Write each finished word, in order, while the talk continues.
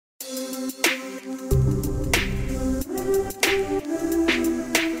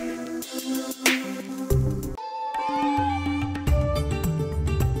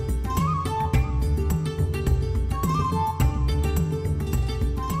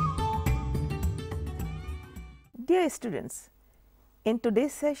Dear students, in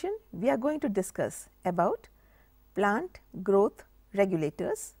today's session we are going to discuss about plant growth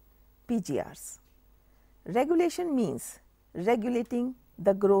regulators, PGRs. Regulation means regulating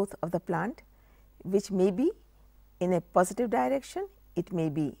the growth of the plant, which may be in a positive direction, it may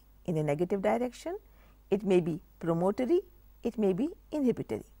be in a negative direction, it may be promotory, it may be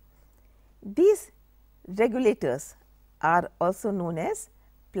inhibitory. These regulators are also known as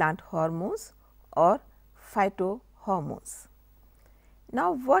plant hormones or phytohormones.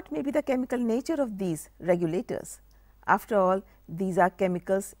 Now, what may be the chemical nature of these regulators? After all, these are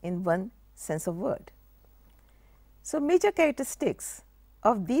chemicals in one sense of word. So, major characteristics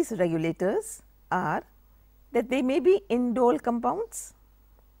of these regulators are that they may be indole compounds,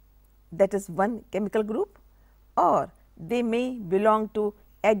 that is one chemical group, or they may belong to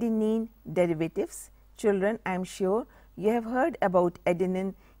adenine derivatives. Children, I am sure you have heard about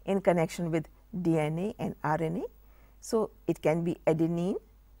adenine in connection with DNA and RNA. So, it can be adenine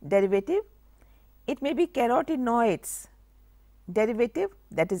derivative, it may be carotenoids derivative,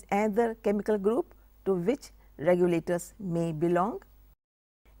 that is another chemical group to which regulators may belong.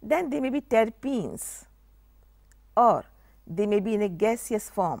 Then they may be terpenes, or they may be in a gaseous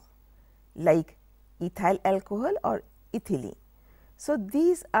form like ethyl alcohol or ethylene. So,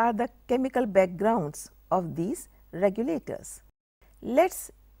 these are the chemical backgrounds of these regulators. Let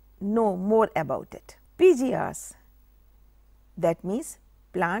us know more about it. PGRs, that means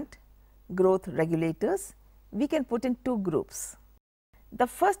plant growth regulators, we can put in two groups. The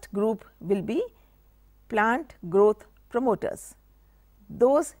first group will be plant growth promoters,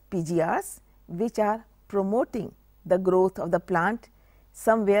 those PGRs which are promoting the growth of the plant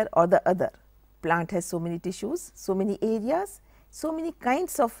somewhere or the other. Plant has so many tissues, so many areas, so many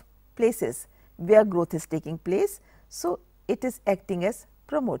kinds of places where growth is taking place. So, it is acting as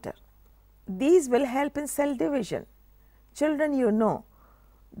promoter. These will help in cell division. Children, you know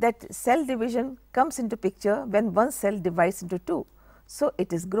that cell division comes into picture when one cell divides into two. So,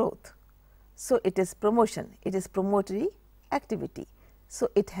 it is growth. So, it is promotion, it is promotory activity. So,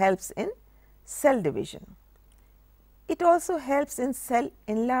 it helps in cell division. It also helps in cell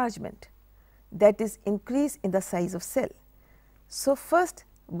enlargement, that is increase in the size of cell. So, first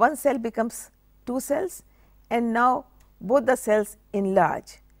one cell becomes two cells and now both the cells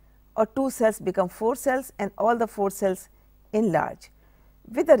enlarge, or two cells become four cells and all the four cells enlarge.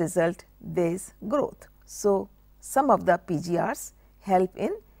 With the result there is growth. So, some of the PGRs help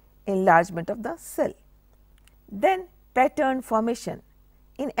in enlargement of the cell. Then pattern formation.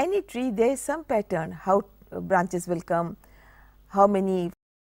 In any tree there is some pattern, how branches will come, how many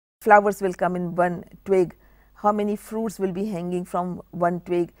flowers will come in one twig, how many fruits will be hanging from one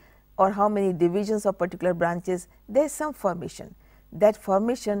twig, or how many divisions of particular branches. There is some formation. That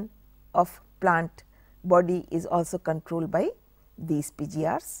formation of plant body is also controlled by these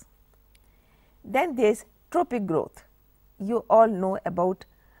PGRs. Then there is tropic growth. You all know about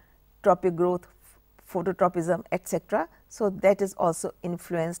tropic growth, phototropism, etc. So, that is also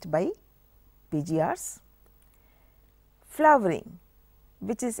influenced by PGRs. Flowering,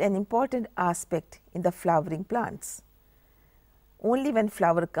 which is an important aspect in the flowering plants. Only when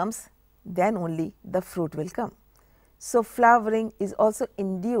flower comes, then only the fruit will come. So, flowering is also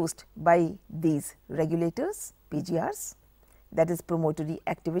induced by these regulators, PGRs, that is promotory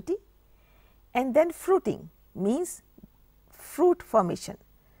activity. And then fruiting means fruit formation.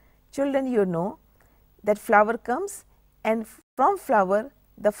 Children, you know that flower comes and from flower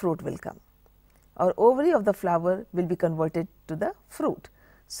the fruit will come, or ovary of the flower will be converted to the fruit.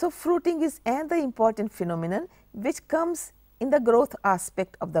 So, fruiting is another important phenomenon which comes in the growth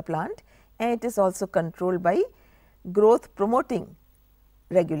aspect of the plant, and it is also controlled by growth promoting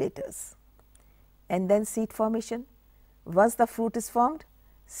regulators. And then seed formation. Once the fruit is formed,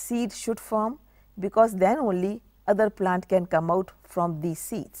 seed should form, because then only other plant can come out from these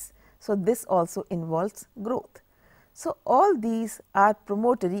seeds. So, this also involves growth. So, all these are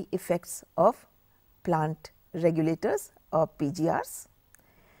promotory effects of plant regulators or PGRs.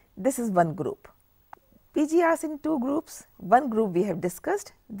 This is one group. PGRs in two groups. One group we have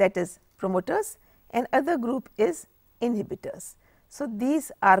discussed, that is promoters, and other group is inhibitors. So,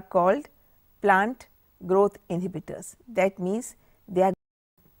 these are called plant growth inhibitors. That means they are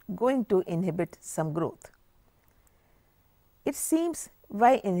going to inhibit some growth. It seems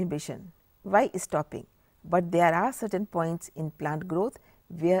why inhibition, why stopping, but there are certain points in plant growth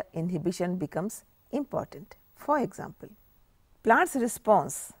where inhibition becomes important. For example, plant's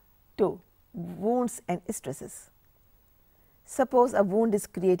response to wounds and stresses. Suppose a wound is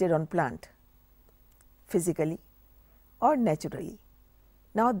created on plant physically or naturally.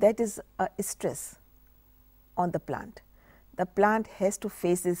 Now, that is a stress on the plant. The plant has to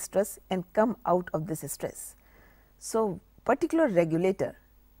face this stress and come out of this stress. So, particular regulator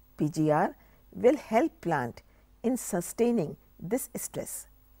PGR will help plant in sustaining this stress.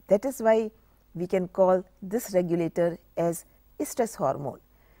 That is why we can call this regulator as stress hormone.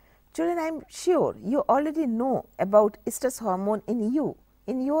 Children, I am sure you already know about stress hormone in you,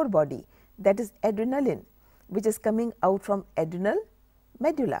 in your body, that is adrenaline, which is coming out from adrenal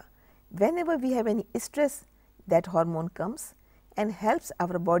medulla. Whenever we have any stress, that hormone comes and helps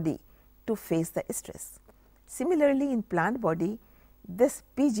our body to face the stress. Similarly, in plant body, this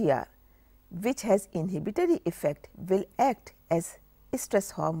PGR, which has inhibitory effect, will act as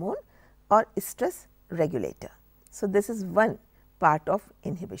stress hormone or stress regulator. So, this is one part of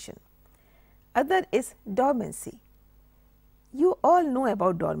inhibition. Other is dormancy. You all know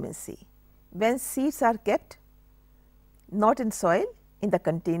about dormancy. When seeds are kept not in soil, in the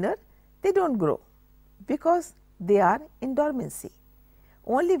container, they do not grow because they are in dormancy.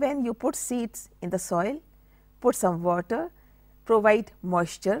 Only when you put seeds in the soil, put some water, provide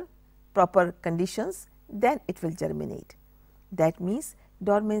moisture, proper conditions, then it will germinate. That means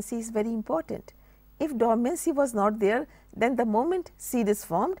dormancy is very important. If dormancy was not there, then the moment seed is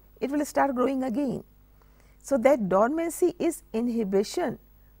formed, it will start growing again. So, that dormancy is inhibition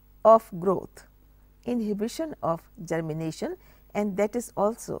of growth, inhibition of germination, and that is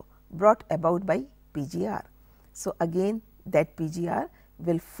also brought about by PGR. So, again that PGR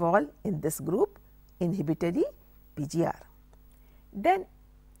will fall in this group, inhibitory PGR. Then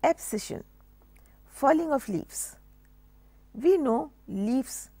abscission, falling of leaves. We know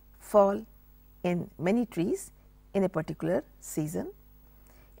leaves fall in many trees in a particular season,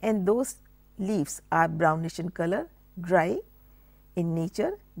 and those leaves are brownish in color, dry in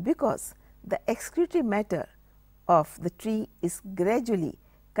nature, because the excretory matter of the tree is gradually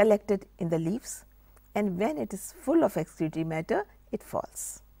collected in the leaves, and when it is full of excretory matter, it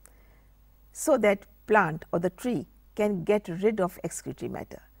falls. So, that plant or the tree can get rid of excretory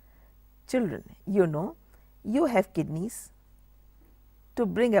matter. Children, you know, you have kidneys to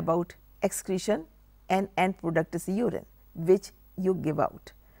bring about excretion, and end product is urine, which you give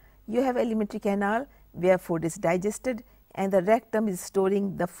out. You have alimentary canal where food is digested, and the rectum is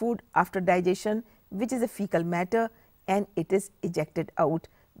storing the food after digestion, which is a fecal matter, and it is ejected out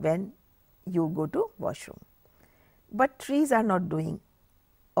when you go to washroom. But trees are not doing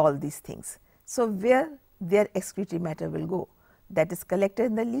all these things. So, where their excretory matter will go? That is collected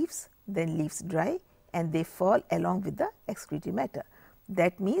in the leaves, then leaves dry and they fall along with the excretory matter.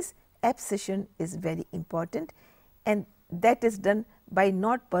 That means abscission is very important, and that is done by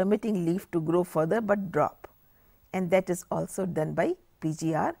not permitting leaf to grow further, but drop, and that is also done by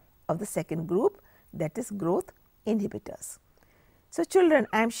PGR of the second group, that is growth inhibitors. So, children,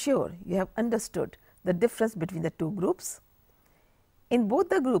 I am sure you have understood the difference between the two groups. In both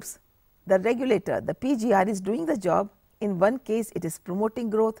the groups, the regulator, the PGR, is doing the job. In one case, it is promoting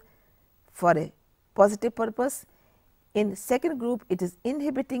growth for a positive purpose. In second group, it is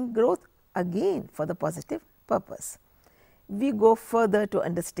inhibiting growth again for the positive purpose. We go further to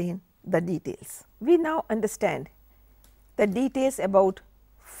understand the details. We now understand the details about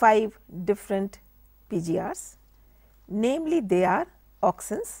 5 different PGRs, namely they are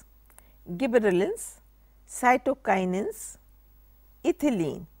auxins, gibberellins, cytokinins,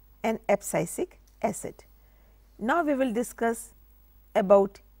 ethylene and abscisic acid. Now, we will discuss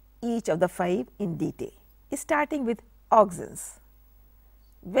about each of the 5 in detail, starting with auxins,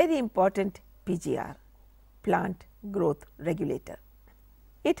 very important PGR, plant growth regulator.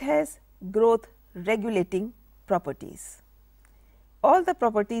 It has growth regulating properties. All the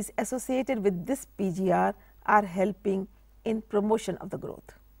properties associated with this PGR are helping in promotion of the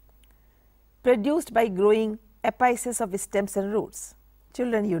growth, produced by growing apices of stems and roots.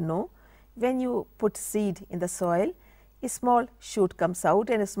 Children, you know, when you put seed in the soil, a small shoot comes out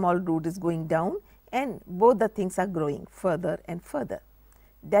and a small root is going down, and both the things are growing further and further.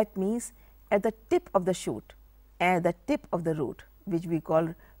 That means, at the tip of the shoot and at the tip of the root, which we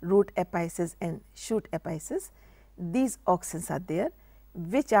call root apices and shoot apices, these auxins are there,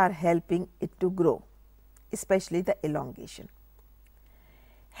 which are helping it to grow, especially the elongation.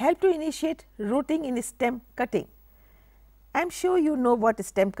 Help to initiate rooting in stem cutting. I am sure you know what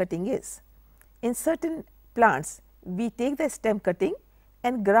stem cutting is. In certain plants, we take the stem cutting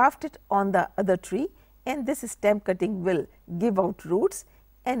and graft it on the other tree, and this stem cutting will give out roots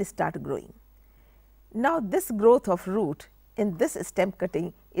and start growing. Now, this growth of root in this stem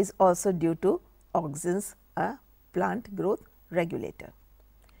cutting is also due to auxins, a plant growth regulator.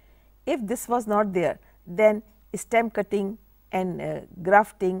 If this was not there, then stem cutting and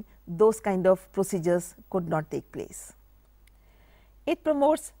grafting those kind of procedures could not take place. It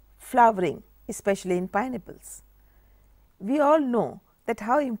promotes flowering, especially in pineapples. We all know that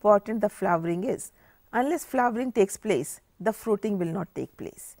how important the flowering is. Unless flowering takes place, the fruiting will not take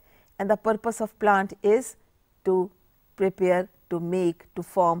place, and the purpose of plant is to prepare, to make, to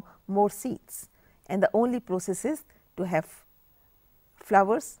form more seeds, and the only process is to have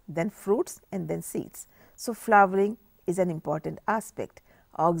flowers, then fruits, and then seeds. So, flowering is an important aspect.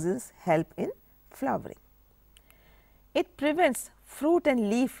 Auxins help in flowering. It prevents fruit and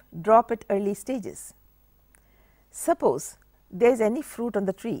leaf drop at early stages. Suppose there is any fruit on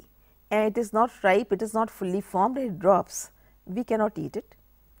the tree and it is not ripe, it is not fully formed, and it drops, we cannot eat it.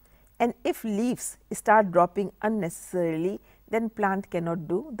 And if leaves start dropping unnecessarily, then plant cannot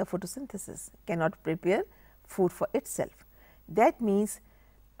do the photosynthesis, cannot prepare food for itself. That means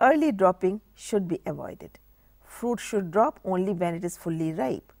early dropping should be avoided. Fruit should drop only when it is fully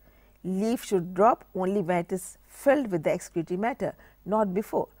ripe. Leaf should drop only when it is filled with the excretory matter, not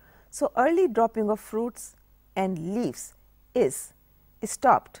before. So, early dropping of fruits and leaves is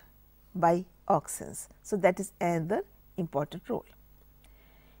stopped by auxins. So, that is another important role.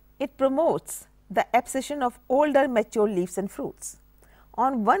 It promotes the abscission of older mature leaves and fruits.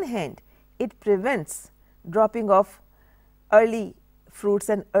 On one hand, it prevents dropping of early fruits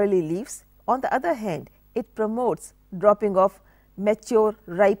and early leaves. On the other hand, it promotes dropping of mature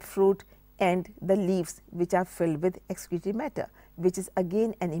ripe fruit and the leaves which are filled with excretory matter, which is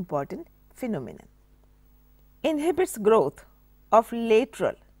again an important phenomenon. Inhibits growth of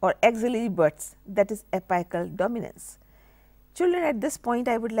lateral or axillary buds, that is apical dominance. Children, at this point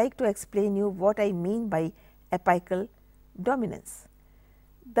I would like to explain you what I mean by apical dominance.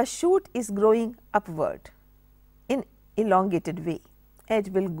 The shoot is growing upward in elongated way, and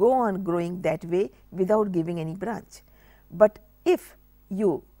it will go on growing that way without giving any branch. But if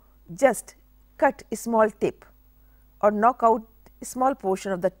you just cut a small tip or knock out a small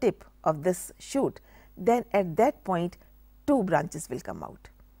portion of the tip of this shoot, then at that point 2 branches will come out,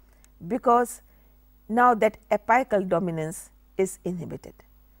 because now that apical dominance is inhibited.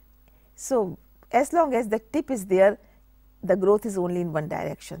 So, as long as the tip is there, the growth is only in one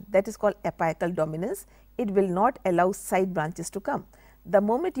direction, that is called apical dominance. It will not allow side branches to come. The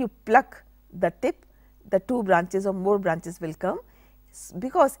moment you pluck the tip, the 2 branches or more branches will come,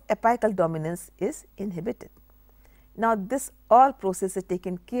 because apical dominance is inhibited. Now, this all process is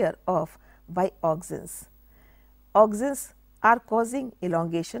taken care of by auxins. Auxins are causing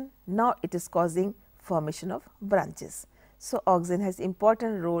elongation, now it is causing formation of branches. So, auxin has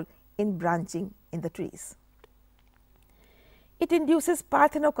important role in branching in the trees. It induces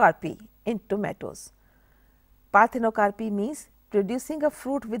parthenocarpy in tomatoes. Parthenocarpy means producing a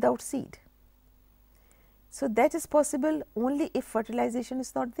fruit without seed. So, that is possible only if fertilization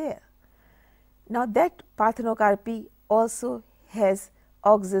is not there. Now, that parthenocarpy also has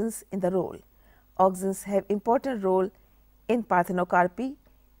auxins in the role. Auxins have important role in parthenocarpy,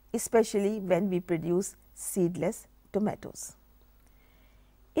 especially when we produce seedless tomatoes.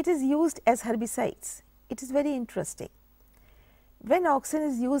 It is used as herbicides. It is very interesting. When auxin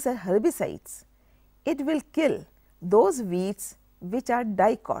is used as herbicides, it will kill those weeds which are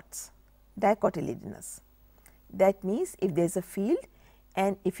dicots, dicotyledonous. That means, if there is a field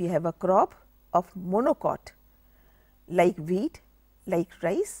and if you have a crop of monocot like wheat, like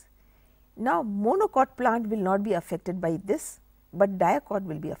rice, now monocot plant will not be affected by this, but diacot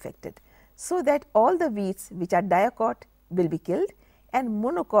will be affected. So, that all the weeds which are diacot will be killed and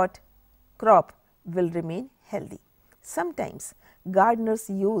monocot crop will remain healthy. Sometimes gardeners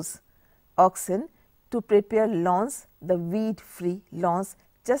use auxin to prepare lawns, the weed free lawns,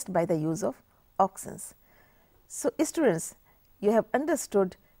 just by the use of auxins. So, students, you have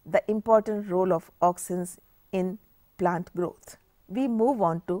understood the important role of auxins in plant growth. We move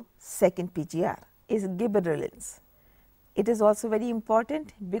on to second PGR, is gibberellins. It is also very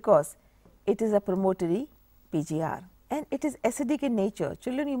important because it is a promotory PGR and it is acidic in nature.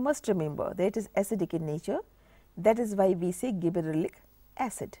 Children, you must remember that it is acidic in nature. That is why we say gibberellic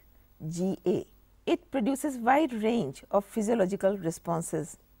acid, Ga. It produces wide range of physiological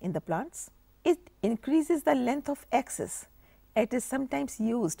responses in the plants. It increases the length of axis. It is sometimes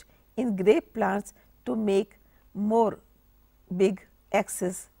used in grape plants to make more big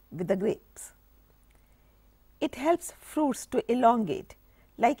axis with the grapes. It helps fruits to elongate,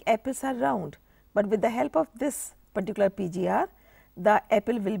 like apples are round, but with the help of this particular PGR, the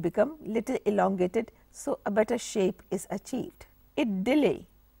apple will become little elongated, so a better shape is achieved. It delay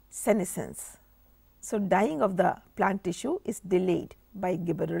senescence. So, dying of the plant tissue is delayed by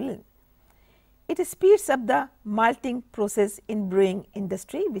gibberellin. It speeds up the malting process in brewing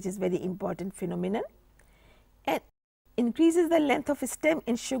industry, which is very important phenomenon, and increases the length of stem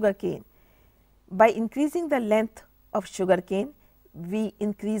in sugarcane. By increasing the length of sugarcane, we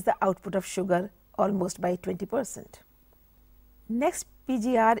increase the output of sugar almost by 20%. Next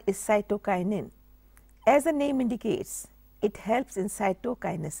PGR is cytokinin. As the name indicates, it helps in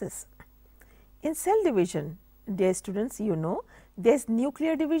cytokinesis. In cell division, dear students, you know there is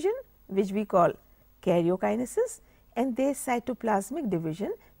nuclear division, which we call karyokinesis, and there is cytoplasmic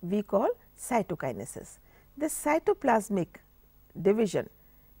division we call cytokinesis. The cytoplasmic division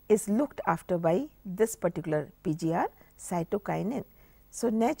is looked after by this particular PGR, cytokinin. So,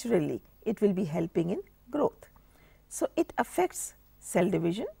 naturally it will be helping in growth. So, it affects cell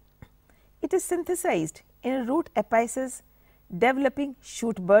division. It is synthesized in root apices, developing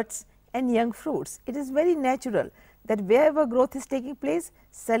shoot buds and young fruits. It is very natural that wherever growth is taking place,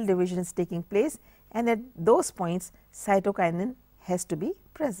 cell division is taking place, and at those points cytokinin has to be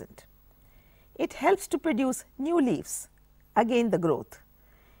present. It helps to produce new leaves, again the growth.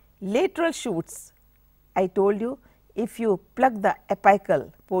 Lateral shoots, I told you, if you pluck the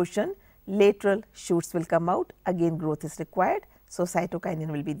apical portion, lateral shoots will come out, again growth is required. So,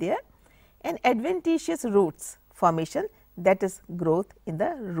 cytokinin will be there, and adventitious roots formation, that is growth in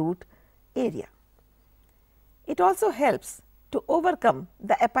the root area. It also helps to overcome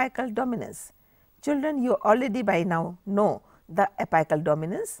the apical dominance. Children, you already by now know the apical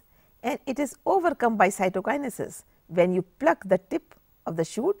dominance, and it is overcome by cytokinesis. When you pluck the tip of the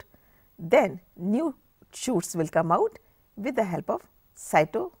shoot, then new shoots will come out with the help of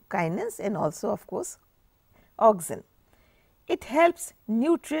cytokinins and also of course auxin. It helps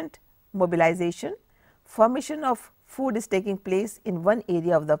nutrient mobilization. Formation of food is taking place in one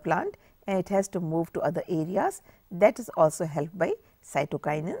area of the plant and it has to move to other areas, that is also helped by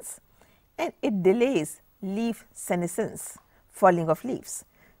cytokinins, and it delays leaf senescence, falling of leaves.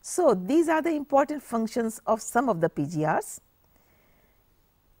 So, these are the important functions of some of the PGRs.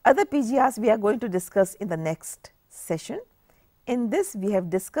 Other PGRs we are going to discuss in the next session. In this we have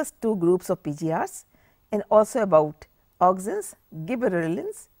discussed two groups of PGRs and also about auxins,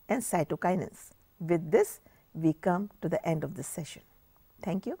 gibberellins and cytokinins. With this we come to the end of this session.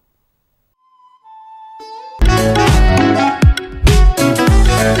 Thank you.